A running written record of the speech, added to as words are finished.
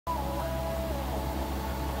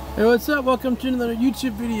Hey, what's up? Welcome to another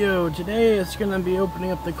YouTube video. Today it's going to be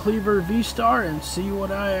opening up the Kleavor V-Star and see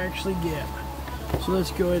what I actually get. So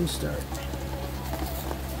let's go ahead and start.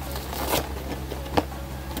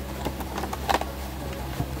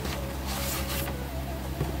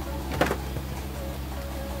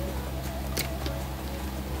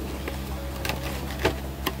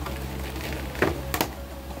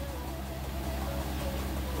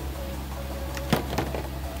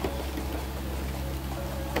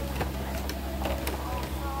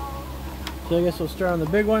 So I guess we'll start on the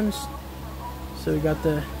big ones. So we got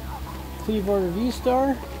the Kleavor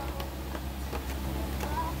V-Star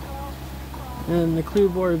and the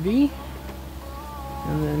Kleavor V,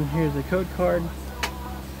 and then here's the code card.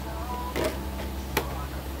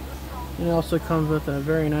 And it also comes with a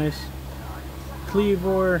very nice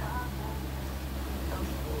Kleavor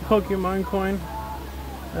Pokemon coin.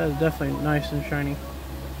 That is definitely nice and shiny.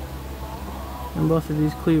 And both of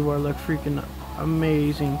these Kleavor look freaking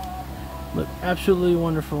amazing. Look absolutely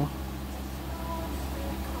wonderful.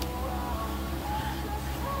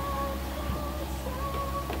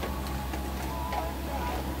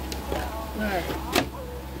 Alright.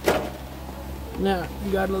 Now,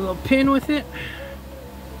 you got a little pin with it.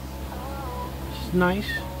 It's nice.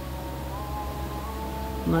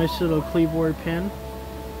 Nice little Kleavor pin.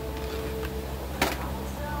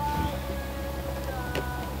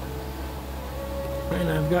 And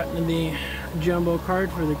I've gotten the jumbo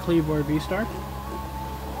card for the Kleavor V-Star.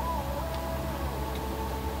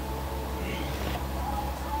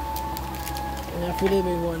 And now for the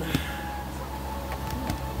big one.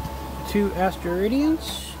 2 Astro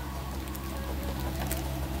Radiance,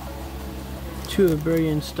 2 of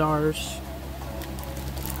Brilliant Stars,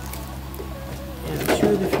 and 2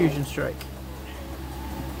 of the Fusion Strike,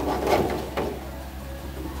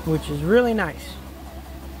 which is really nice.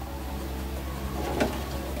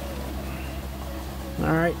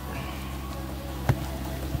 Alright,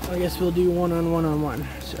 I guess we'll do one-on-one.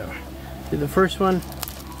 So, do the first one,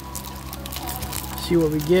 see what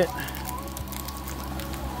we get.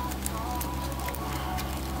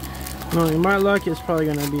 Knowing my luck, it's probably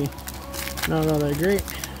going to be not all that great.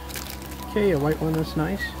 Okay, a white one, that's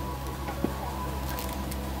nice.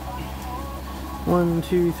 1,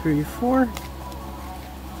 2, 3, 4.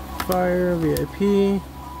 Fire, VIP.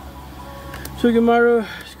 Sugamaru,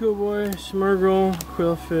 Schoolboy, Smurgle,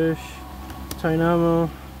 Quillfish, Tynamo,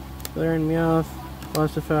 Valerian Meowth,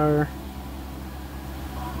 Blastopower,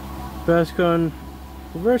 Bascon,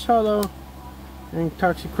 Reverse Holo, and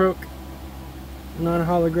Toxicroak,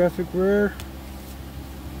 non-holographic rare.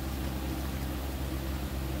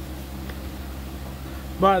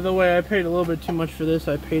 By the way, I paid a little bit too much for this.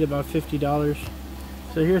 I paid about $50.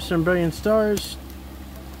 So here's some Brilliant Stars.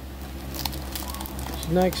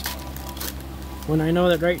 Next, when I know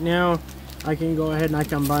that right now I can go ahead and I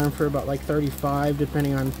can buy them for about like $35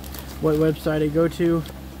 depending on what website I go to.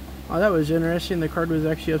 Oh, that was interesting. The card was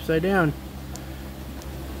actually upside down.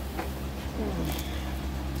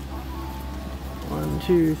 1,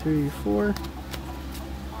 2, 3, 4.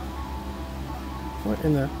 What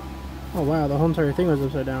in the... Oh wow, the whole entire thing was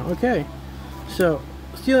upside down. Okay, so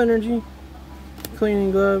Steel Energy,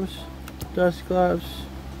 Cleaning Gloves, Dust Gloves.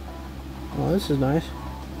 Oh, this is nice.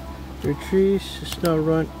 Retrice, Snow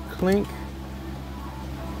Runt, Clink,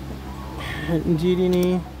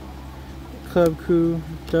 Dedenne, Club Coup,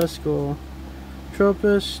 Duskull,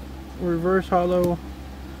 Tropus, Reverse Holo,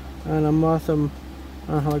 and a Motham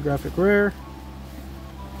holographic rare.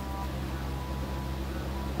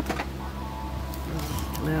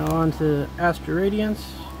 Now on to Astro Radiance.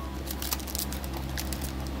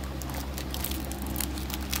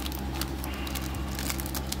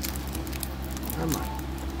 Come on.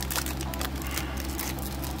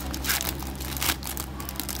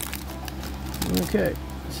 Okay,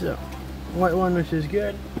 so white one, which is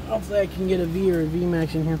good. Hopefully I can get a V or a V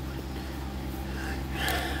Max in here.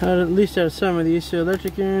 At least out of some of these. So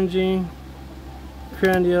Electric Energy,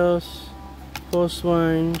 Grandiose,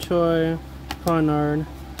 Pulsewine, Choi, Ponard,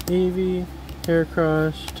 Eevee,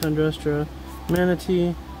 Heracross, Tundrustra,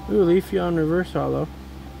 Manatee, ooh, Leafeon Reverse Holo,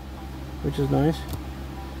 which is nice,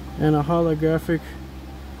 and a holographic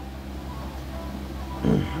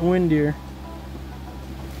Windeer.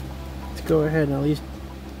 Let's go ahead and at least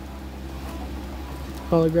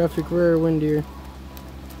holographic rare Windeer.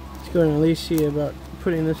 Let's go ahead and at least see about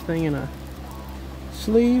putting this thing in a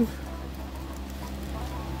sleeve.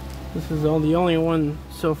 This is the only one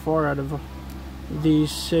so far out of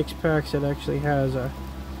these 6 packs that actually has a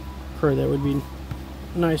card that would be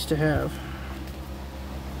nice to have.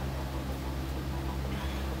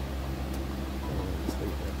 Let's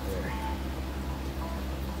leave that there.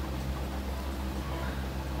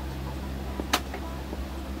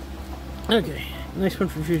 Okay, next one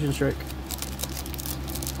for Fusion Strike.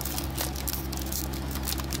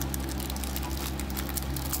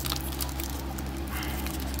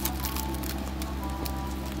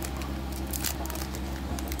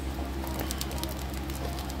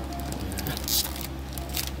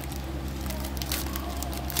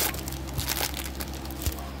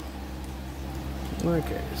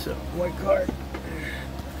 Okay, so white card.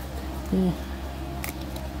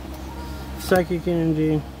 Psychic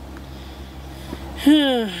Energy.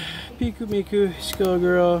 Piku Miku,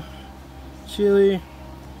 Skullgirl, Chili,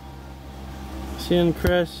 Sin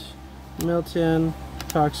Crest, Milton,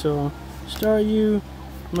 Toxel, Staryu,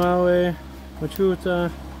 Maui,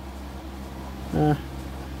 Machuta,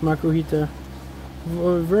 Makuhita,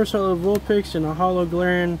 Reverse Hollow Vulpix, and a Hollow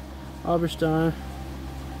Galarian Alberstar.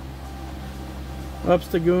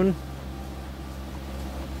 Upstagoon.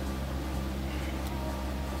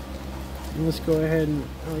 And let's go ahead and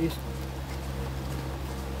at least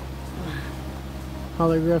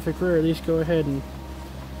holographic rare, at least go ahead and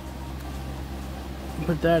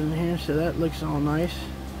put that in here so that looks all nice.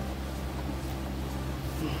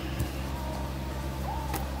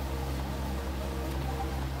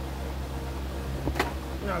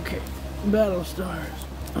 Okay, Battle Stars.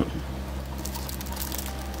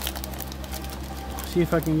 See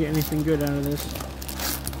if I can get anything good out of this.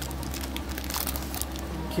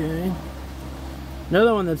 Okay.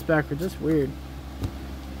 Another one that's backwards. That's weird.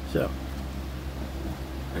 So.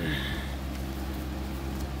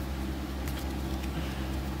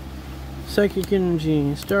 Psychic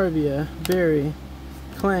Energy, Starvia, Berry,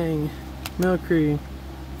 Clang, Milcree,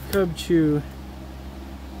 Cubchoo,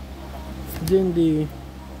 Dindy,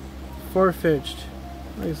 Farfetch'd.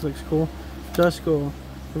 This looks cool. Duskull,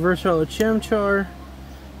 Reverse Hollow Chimchar,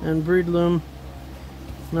 and Breedloom,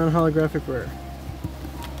 non-holographic rare.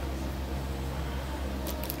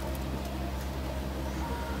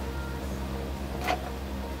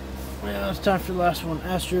 Yeah, it's time for the last one,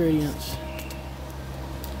 Astro Radiance.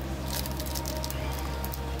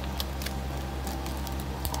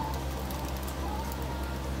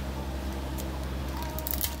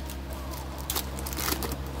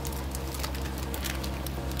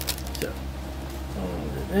 So,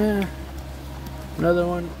 another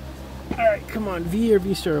one. Alright, come on, V or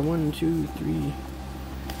V-Star? 1, 2, 3.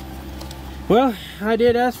 Well, I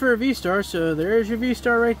did ask for a V-Star, so there's your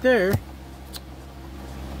V-Star right there.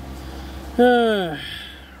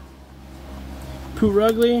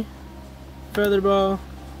 Purugly, Featherball.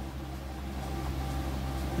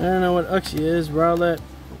 I don't know what Uxie is. Rowlet,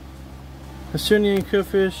 Hisuian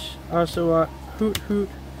Killfish, Ocelot, Hoot Hoot,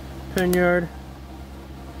 Penyard.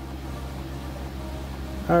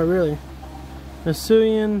 Oh, really?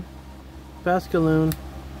 Hisuian Bascaloon,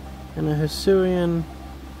 and a Hisuian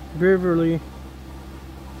Beverly.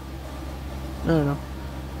 I don't know.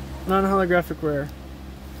 Non-holographic rare.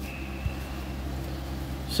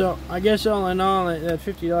 So, I guess all in all, that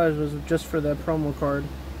 $50 was just for that promo card.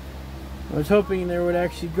 I was hoping there would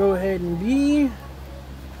actually go ahead and be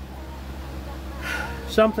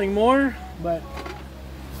something more, but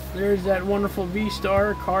there's that wonderful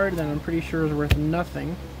V-Star card that I'm pretty sure is worth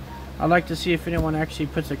nothing. I'd like to see if anyone actually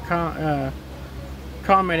puts a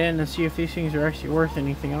comment in and see if these things are actually worth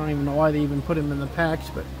anything. I don't even know why they even put them in the packs,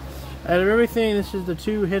 but out of everything, this is the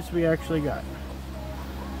 2 hits we actually got.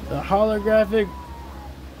 The holographic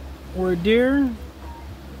Wardeer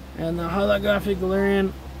and the holographic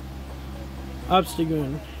Galarian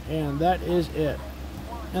Obstagoon, and that is it.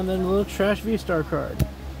 And then the little trash V-Star card.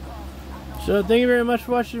 So thank you very much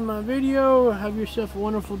for watching my video. Have yourself a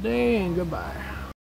wonderful day, and goodbye.